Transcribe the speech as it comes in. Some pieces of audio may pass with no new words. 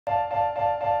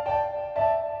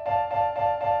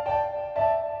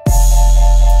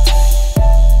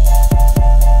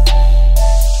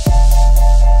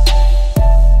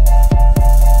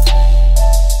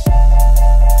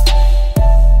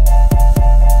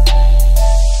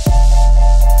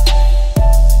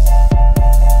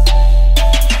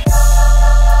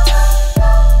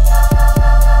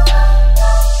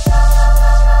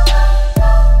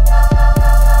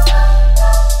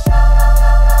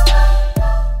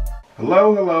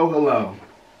Hello, hello, hello.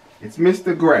 It's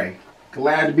Mr. Gray.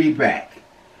 Glad to be back.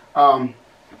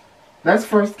 Let's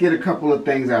first get a couple of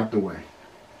things out the way.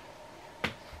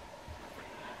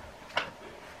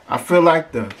 I feel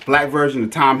like the black version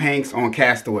of Tom Hanks on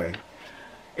Castaway.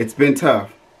 It's been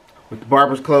tough. With the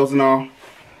barber's closing all,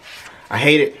 I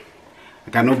hate it.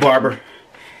 I got no barber.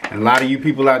 And a lot of you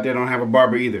people out there don't have a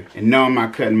barber either. And no, I'm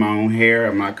not cutting my own hair.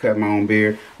 I'm not cutting my own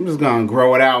beard. I'm just going to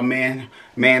grow it out,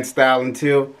 man style,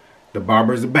 until the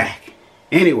barbers are back.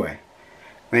 Anyway,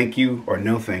 thank you or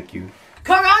no thank you.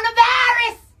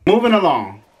 Coronavirus! Moving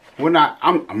along.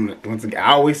 Once again,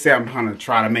 I always say I'm gonna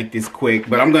try to make this quick,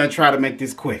 but I'm gonna try to make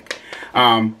this quick.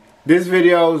 This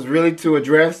video is really to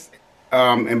address,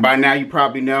 and by now you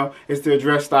probably know, is to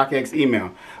address StockX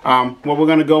email. What we're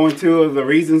gonna go into are the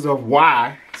reasons of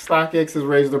why StockX has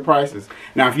raised their prices.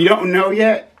 Now, if you don't know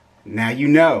yet, now you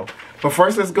know. But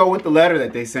first, let's go with the letter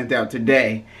that they sent out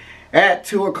today at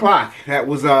 2 o'clock. That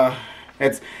was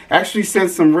it's actually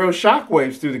sent some real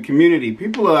shockwaves through the community.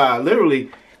 People are literally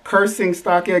cursing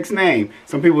StockX name.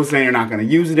 Some people saying they're not going to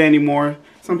use it anymore.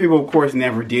 Some people, of course,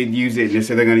 never did use it, and they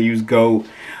say they're going to use GOAT.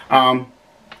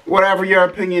 Whatever your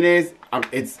opinion is,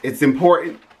 it's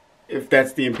important if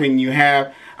that's the opinion you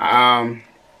have. I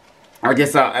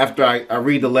guess after I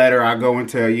read the letter, I'll go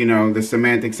into, you know, the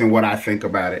semantics and what I think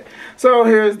about it. So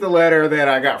here's the letter that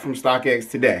I got from StockX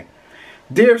today.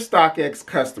 Dear StockX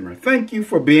customer, thank you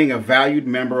for being a valued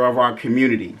member of our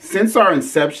community. Since our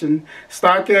inception,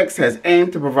 StockX has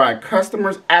aimed to provide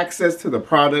customers access to the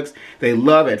products they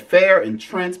love at fair and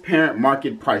transparent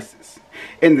market prices.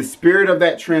 In the spirit of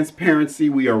that transparency,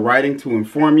 we are writing to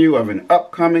inform you of an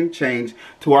upcoming change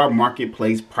to our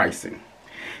marketplace pricing.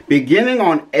 Beginning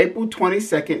on April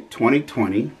 22nd,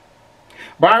 2020,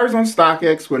 buyers on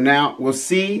StockX will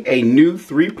see a new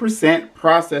 3%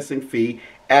 processing fee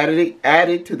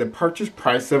added to the purchase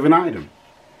price of an item.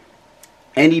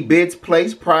 Any bids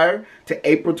placed prior to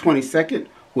April 22nd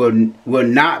will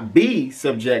not be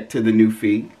subject to the new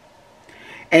fee.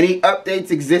 Any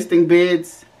updates existing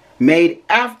bids made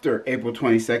after April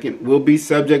 22nd will be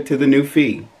subject to the new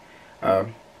fee.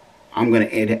 I'm going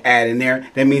to add in there.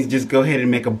 That means just go ahead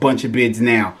and make a bunch of bids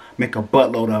now. Make a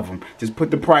buttload of them. Just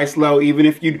put the price low. Even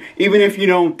if you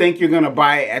don't think you're going to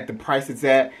buy it at the price it's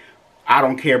at, I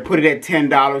don't care. Put it at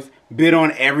 $10. Bid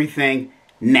on everything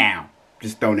now.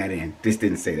 Just throw that in. This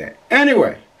didn't say that.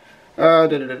 Anyway,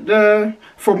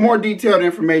 for more detailed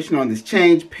information on this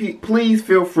change, please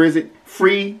feel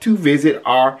free to visit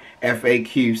our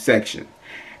FAQ section.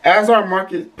 As our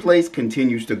marketplace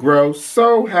continues to grow,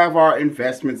 so have our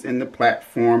investments in the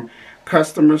platform,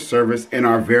 customer service, and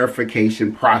our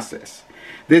verification process.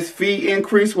 This fee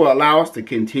increase will allow us to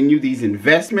continue these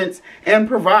investments and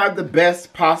provide the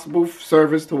best possible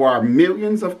service to our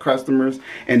millions of customers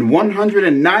in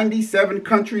 197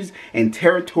 countries and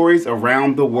territories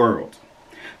around the world.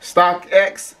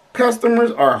 StockX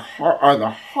customers are the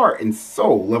heart and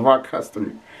soul of our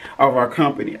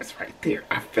company. That's right there.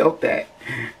 I felt that.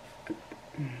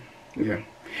 Yeah.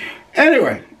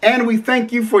 Anyway, and we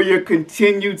thank you for your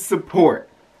continued support.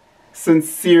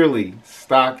 Sincerely,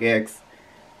 StockX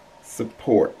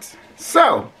support.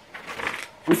 So,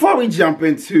 before we jump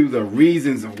into the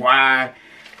reasons of why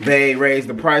they raised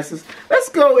the prices, let's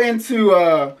go into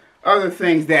other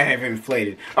things that have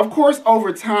inflated. Of course,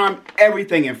 over time,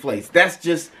 everything inflates. That's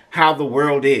just how the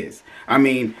world is. I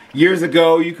mean, years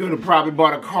ago, you could have probably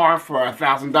bought a car for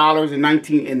 $1,000 in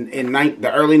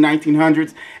the early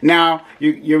 1900s. Now,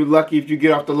 you're lucky if you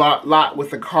get off the lot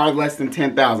with a car less than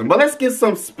 $10,000. But let's get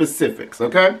some specifics,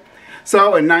 okay?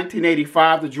 So, in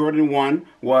 1985, the Jordan 1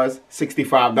 was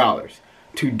 $65.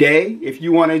 Today, if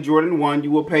you want a Jordan 1,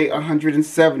 you will pay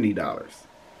 $170.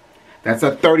 That's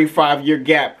a 35-year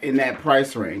gap in that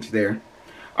price range there.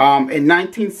 In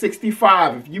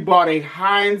 1965, if you bought a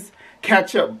Heinz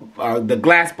ketchup, the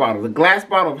glass bottle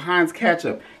of Heinz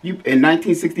ketchup, in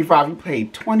 1965 you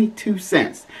paid 22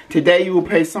 cents. Today you will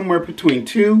pay somewhere between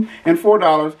 $2 and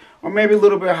 $4, or maybe a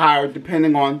little bit higher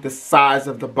depending on the size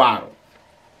of the bottle.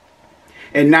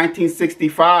 In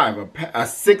 1965, a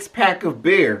six-pack of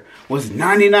beer was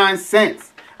 99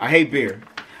 cents. I hate beer.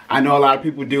 I know a lot of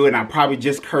people do, and I probably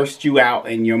just cursed you out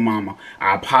and your mama.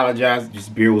 I apologize.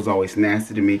 Just beer was always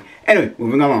nasty to me. Anyway,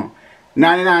 moving along.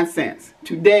 99 cents.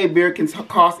 Today, beer can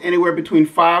cost anywhere between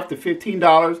 $5 to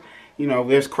 $15. You know,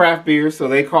 there's craft beers, so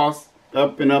they cost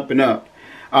up and up and up.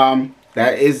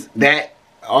 That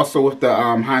also with the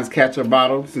Heinz ketchup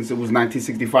bottle, since it was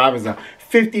 1965, is a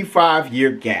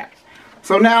 55-year gap.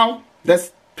 So now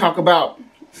let's talk about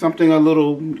something a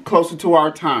little closer to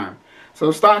our time. So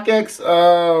StockX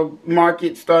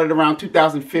market started around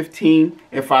 2015,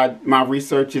 if my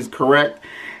research is correct,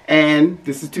 and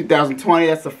this is 2020.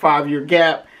 That's a 5-year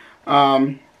gap,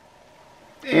 and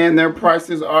their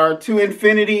prices are to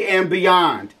infinity and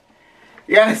beyond.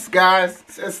 Yes, guys,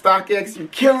 says StockX, you're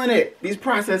killing it. These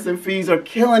processing fees are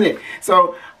killing it.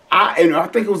 So I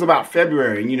think it was about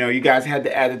February. You know, you guys had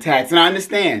to add the tax, and I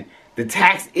understand the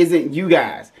tax isn't you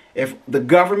guys. If the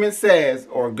government says,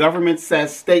 or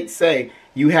states say,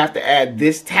 you have to add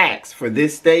this tax for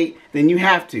this state, then you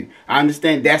have to. I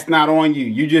understand that's not on you.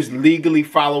 You're just legally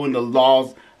following the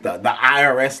laws, the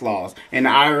IRS laws. And the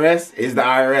IRS is the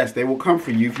IRS. They will come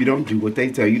for you if you don't do what they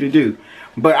tell you to do.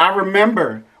 But I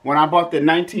remember when I bought the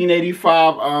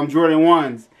 1985 Jordan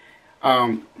 1s,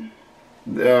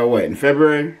 what, in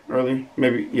February? Early?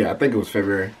 Maybe, yeah, I think it was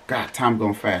February. God, time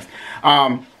going fast.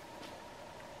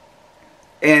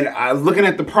 And I was looking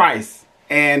at the price,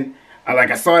 and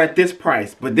I saw it at this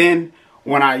price. But then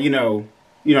when I,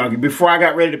 before I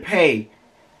got ready to pay,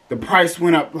 the price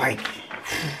went up like,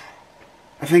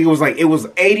 I think it was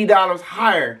 $80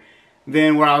 higher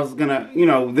than what I was gonna,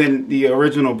 than the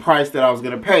original price that I was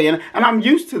gonna pay. And I'm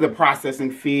used to the processing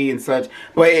fee and such,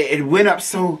 but it went up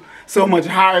so much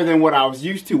higher than what I was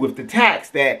used to with the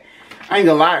tax that I ain't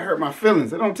gonna lie, it hurt my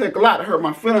feelings. It don't take a lot to hurt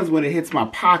my feelings when it hits my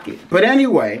pocket. But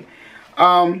anyway,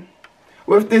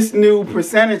 with this new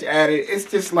percentage added, it's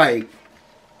just like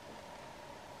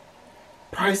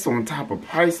price on top of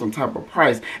price on top of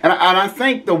price. And I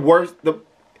think the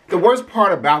worst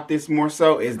part about this more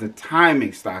so is the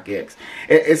timing, StockX.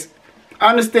 I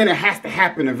understand it has to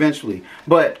happen eventually,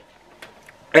 but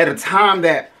at a time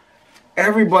that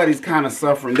everybody's kind of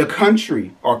suffering, the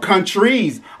country or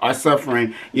countries are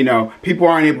suffering, people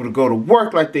aren't able to go to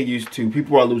work like they used to.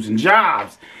 People are losing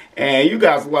jobs. And you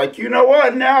guys are like, you know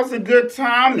what? Now's a good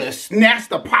time to snatch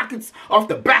the pockets off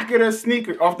the back of their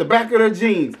sneaker, off the back of their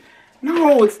jeans.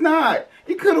 No, it's not.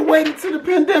 You could have waited till the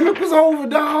pandemic was over,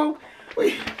 dog.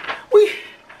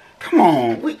 Come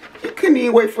on. You couldn't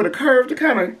even wait for the curve to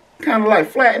kind of like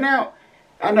flatten out.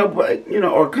 I know, but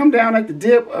or come down like the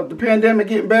dip of the pandemic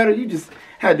getting better. You just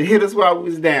had to hit us while we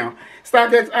was down.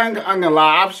 StockX, I ain't gonna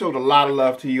lie, I've showed a lot of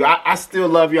love to you. I still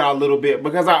love y'all a little bit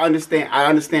because I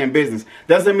understand business.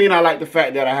 Doesn't mean I like the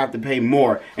fact that I have to pay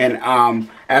more. And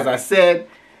as I said,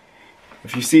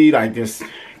 if you see like this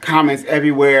comments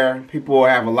everywhere, people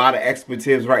have a lot of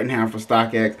expletives right now for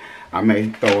StockX. I may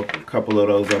throw a couple of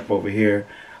those up over here.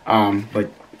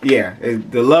 But yeah,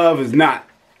 the love is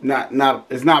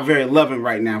it's not very loving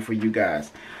right now for you guys.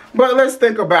 But let's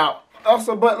think about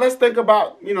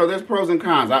there's pros and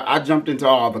cons. I jumped into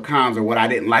all the cons or what I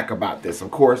didn't like about this, of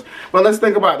course. But let's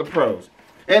think about the pros.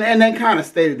 And they kind of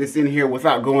stated this in here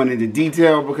without going into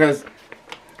detail because,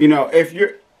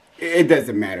 it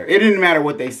doesn't matter. It didn't matter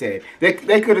what they said. They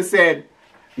could have said,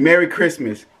 Merry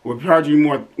Christmas. We're charging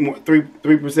you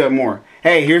 3% more.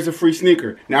 Hey, here's a free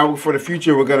sneaker. Now for the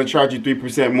future, we're going to charge you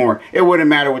 3% more. It wouldn't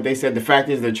matter what they said. The fact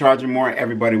is they're charging more.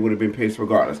 Everybody would have been pissed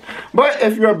regardless. But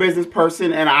if you're a business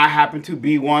person, and I happen to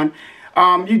be one,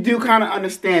 you do kind of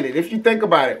understand it. If you think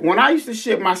about it, when I used to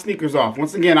ship my sneakers off,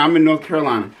 once again, I'm in North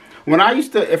Carolina.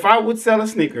 If I would sell a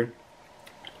sneaker,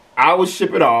 I would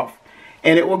ship it off,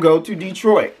 and it would go to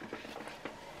Detroit.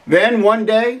 Then one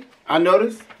day, I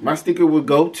noticed my sneaker would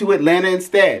go to Atlanta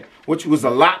instead, which was a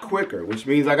lot quicker, which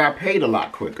means I got paid a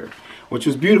lot quicker, which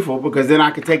was beautiful because then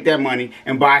I could take that money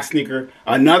and buy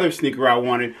another sneaker I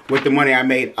wanted with the money I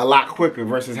made a lot quicker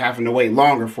versus having to wait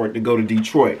longer for it to go to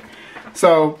Detroit.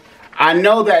 So I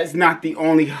know that it's not the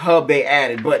only hub they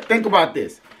added, but think about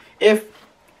this. If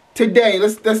today,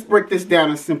 let's break this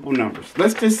down in simple numbers.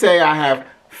 Let's just say I have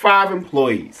 5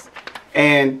 employees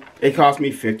and it cost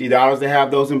me $50 to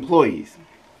have those employees.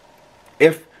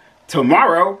 If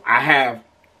tomorrow I have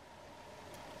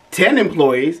 10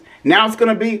 employees, now it's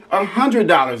going to be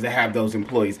 $100 to have those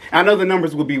employees. I know the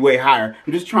numbers will be way higher.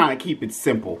 I'm just trying to keep it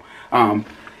simple.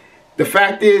 The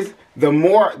fact is, the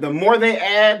more they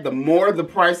add, the more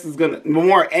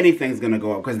the anything's gonna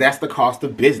go up because that's the cost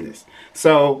of business.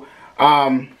 So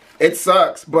it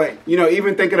sucks, but you know,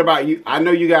 even thinking about you, I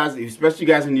know you guys, especially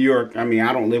you guys in New York. I mean,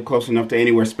 I don't live close enough to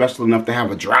anywhere special enough to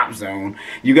have a drop zone.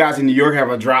 You guys in New York have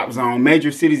a drop zone.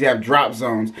 Major cities have drop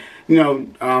zones. You know,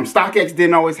 StockX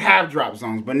didn't always have drop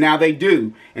zones, but now they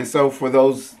do. And so for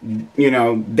those, you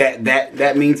know,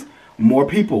 that means more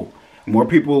people. More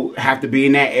people have to be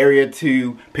in that area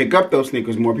to pick up those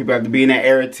sneakers. More people have to be in that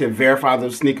area to verify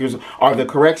those sneakers are the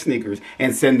correct sneakers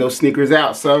and send those sneakers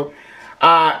out. So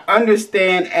I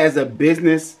understand as a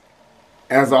business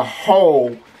as a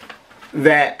whole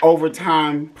that over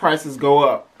time prices go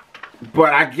up.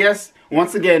 But I guess,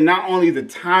 once again, not only the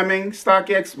timing,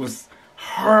 StockX, was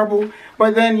horrible,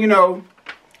 but then, you know,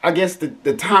 I guess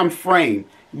the time frame.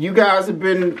 You guys have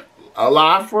been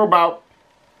alive for about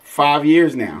 5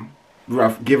 years now.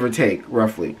 Give or take,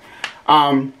 roughly.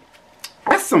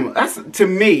 That's to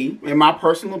me, in my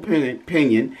personal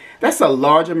opinion, that's a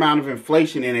large amount of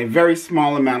inflation in a very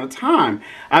small amount of time.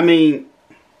 I mean,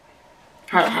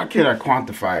 how can I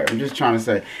quantify it? I'm just trying to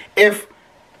say, if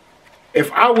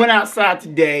I went outside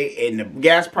today and the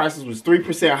gas prices was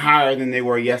 3% higher than they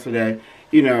were yesterday,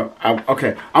 you know,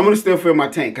 okay, I'm gonna still fill my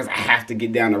tank because I have to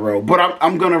get down the road. But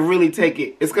I'm gonna really take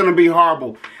it. It's gonna be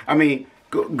horrible. I mean,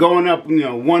 going up, you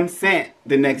know, 1 cent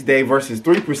the next day versus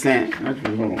 3%.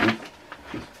 Actually, hold on.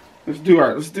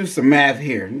 Let's do some math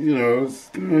here. You know,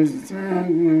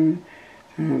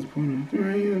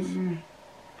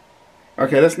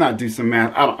 okay, let's not do some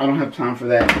math. I don't have time for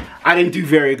that. I didn't do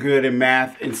very good in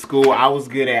math in school. I was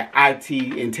good at IT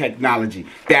and technology.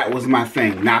 That was my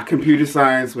thing. Not computer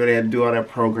science, where they had to do all that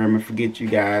programming. Forget you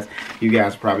guys. You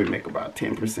guys probably make about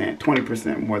 10%,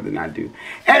 20% more than I do.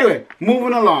 Anyway,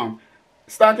 moving along.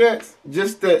 StockX,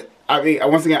 I mean,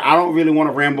 once again, I don't really want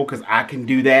to ramble because I can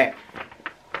do that.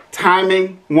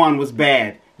 Timing, one, was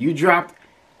bad. You dropped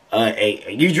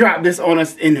this on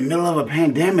us in the middle of a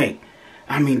pandemic.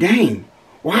 I mean, dang,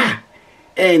 why?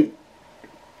 And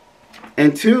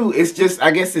two, it's just,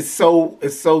 I guess it's so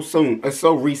soon, it's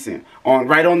so recent.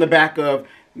 Right on the back of,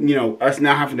 you know, us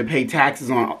now having to pay taxes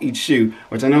on each shoe,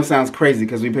 which I know sounds crazy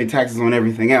because we pay taxes on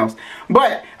everything else.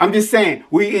 But I'm just saying,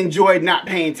 we enjoyed not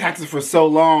paying taxes for so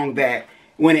long that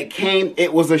when it came,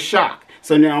 it was a shock.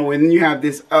 So now when you have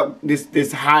this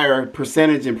higher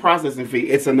percentage in processing fee,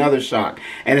 it's another shock.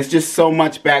 And it's just so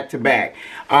much back to back.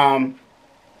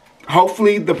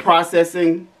 Hopefully the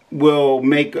processing will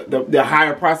make the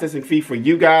higher processing fee for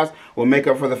you guys will make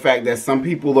up for the fact that some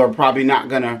people are probably not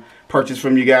gonna purchase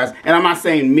from you guys. And I'm not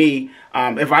saying me.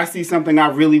 If I see something I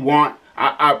really want,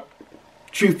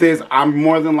 truth is, I'm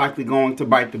more than likely going to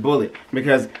bite the bullet,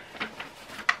 because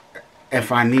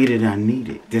if I need it, I need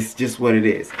it. This is just what it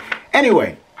is.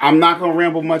 Anyway, I'm not gonna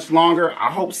ramble much longer.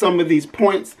 I hope some of these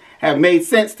points have made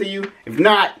sense to you. If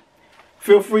not,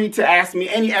 feel free to ask me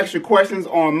any extra questions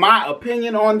on my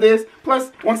opinion on this.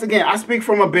 Plus, once again, I speak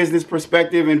from a business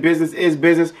perspective, and business is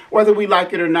business, whether we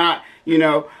like it or not. You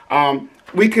know,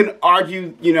 we can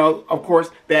argue, you know, of course,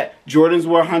 that Jordans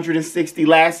were 160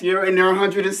 last year and they're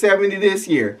 170 this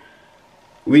year.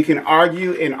 We can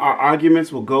argue, and our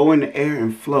arguments will go in the air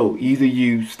and float. Either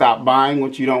you stop buying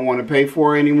what you don't want to pay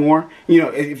for anymore. You know,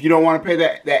 if you don't want to pay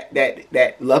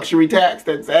that luxury tax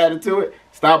that's added to it,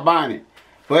 stop buying it.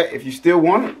 But if you still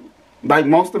want it, like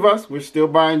most of us, we're still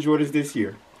buying Jordans this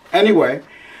year. Anyway,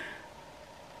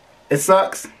 it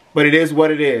sucks, but it is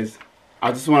what it is.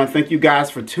 I just want to thank you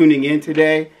guys for tuning in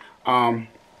today. I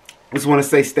just want to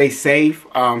say stay safe.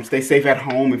 Stay safe at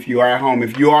home if you are at home.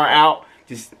 If you are out,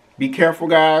 just be careful,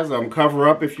 guys. Cover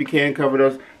up if you can.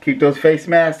 Keep those face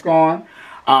masks on.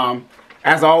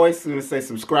 As always, I'm going to say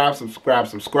subscribe.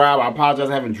 I apologize,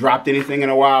 I haven't dropped anything in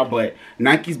a while, but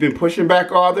Nike's been pushing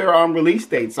back all their release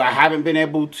dates, so I haven't been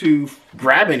able to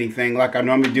grab anything like I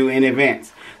normally do in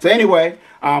advance. So anyway,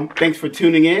 thanks for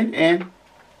tuning in, and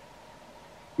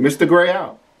Mr. Gray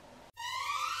out.